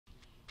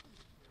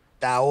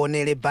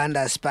Taonele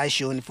Banda's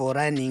passion for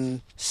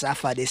running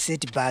suffered a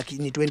setback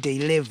in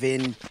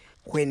 2011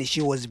 when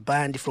she was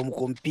banned from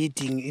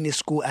competing in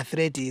school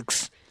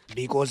athletics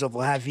because of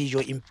her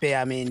visual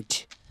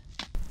impairment.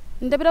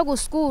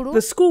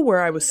 The school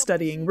where I was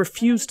studying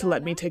refused to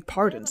let me take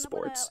part in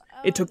sports.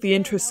 It took the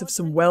interests of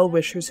some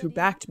well-wishers who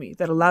backed me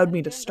that allowed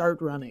me to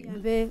start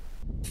running.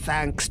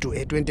 Thanks to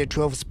a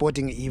 2012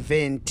 sporting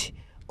event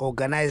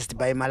organized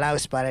by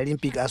Malawi's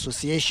Paralympic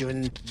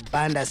Association,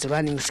 Banda's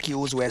running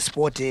skills were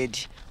spotted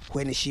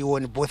when she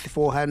won both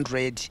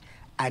 400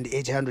 and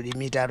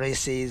 800-meter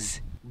races.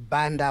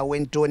 Banda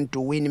went on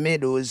to win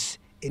medals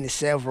in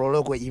several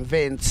local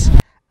events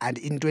and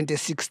in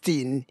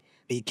 2016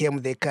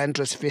 became the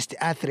country's first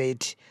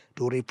athlete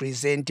to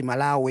represent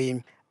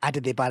Malawi at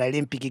the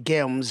Paralympic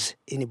Games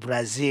in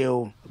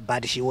Brazil.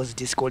 But she was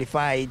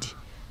disqualified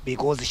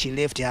because she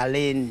left her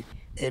lane,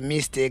 a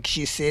mistake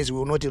she says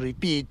will not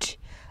repeat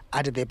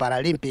at the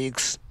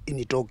Paralympics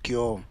in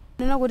Tokyo.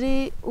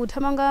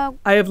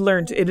 I have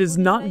learned it is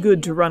not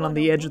good to run on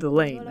the edge of the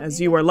lane,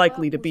 as you are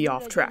likely to be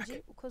off track.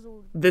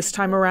 This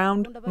time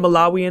around,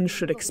 Malawians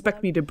should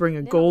expect me to bring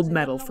a gold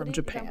medal from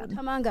Japan.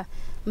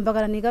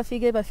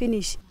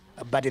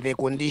 But the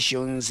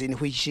conditions in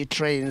which she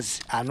trains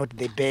are not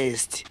the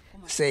best,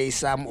 say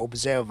some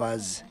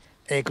observers.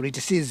 A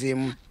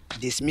criticism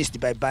dismissed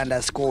by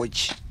Banda's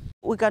coach.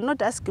 We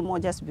cannot ask more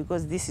just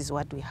because this is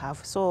what we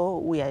have. So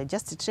we are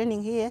just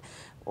training here.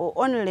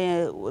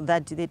 Only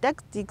that the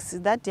tactics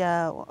that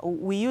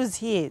we use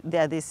here, they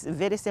are the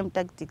very same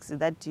tactics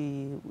that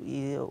the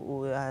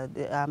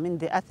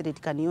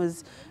athlete can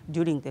use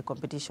during the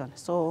competition.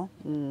 So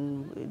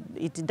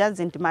it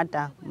doesn't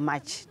matter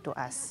much to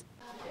us.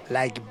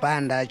 Like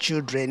Banda,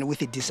 children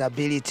with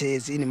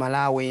disabilities in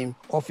Malawi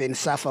often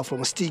suffer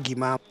from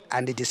stigma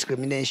and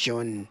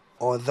discrimination.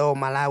 Although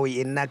Malawi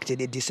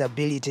enacted a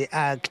Disability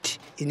Act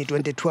in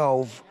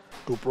 2012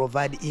 to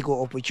provide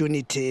equal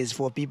opportunities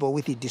for people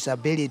with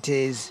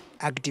disabilities,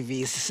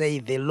 activists say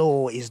the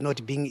law is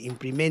not being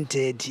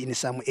implemented in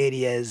some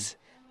areas.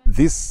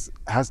 This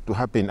has to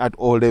happen at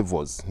all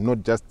levels,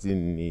 not just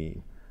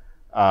in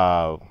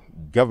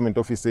government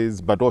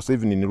offices, but also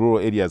even in rural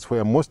areas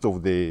where most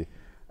of the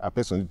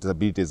persons with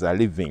disabilities are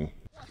living.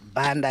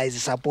 Banda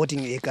is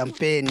supporting a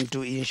campaign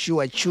to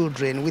ensure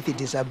children with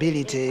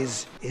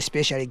disabilities,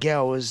 especially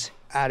girls,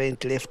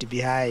 aren't left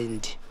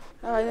behind.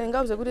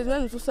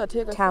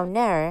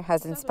 Tauner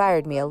has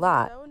inspired me a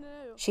lot.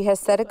 She has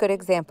set a good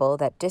example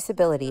that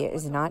disability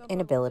is not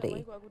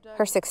inability.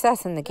 Her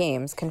success in the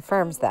Games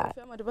confirms that.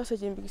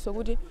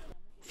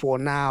 For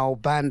now,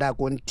 Banda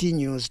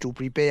continues to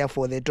prepare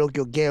for the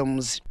Tokyo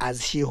Games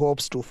as she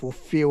hopes to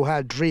fulfill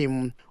her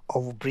dream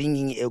of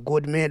bringing a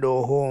gold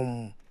medal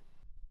home.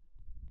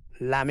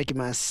 Lamek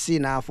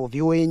Masina for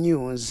VOA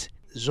News,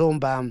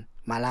 Zomba,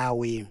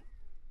 Malawi.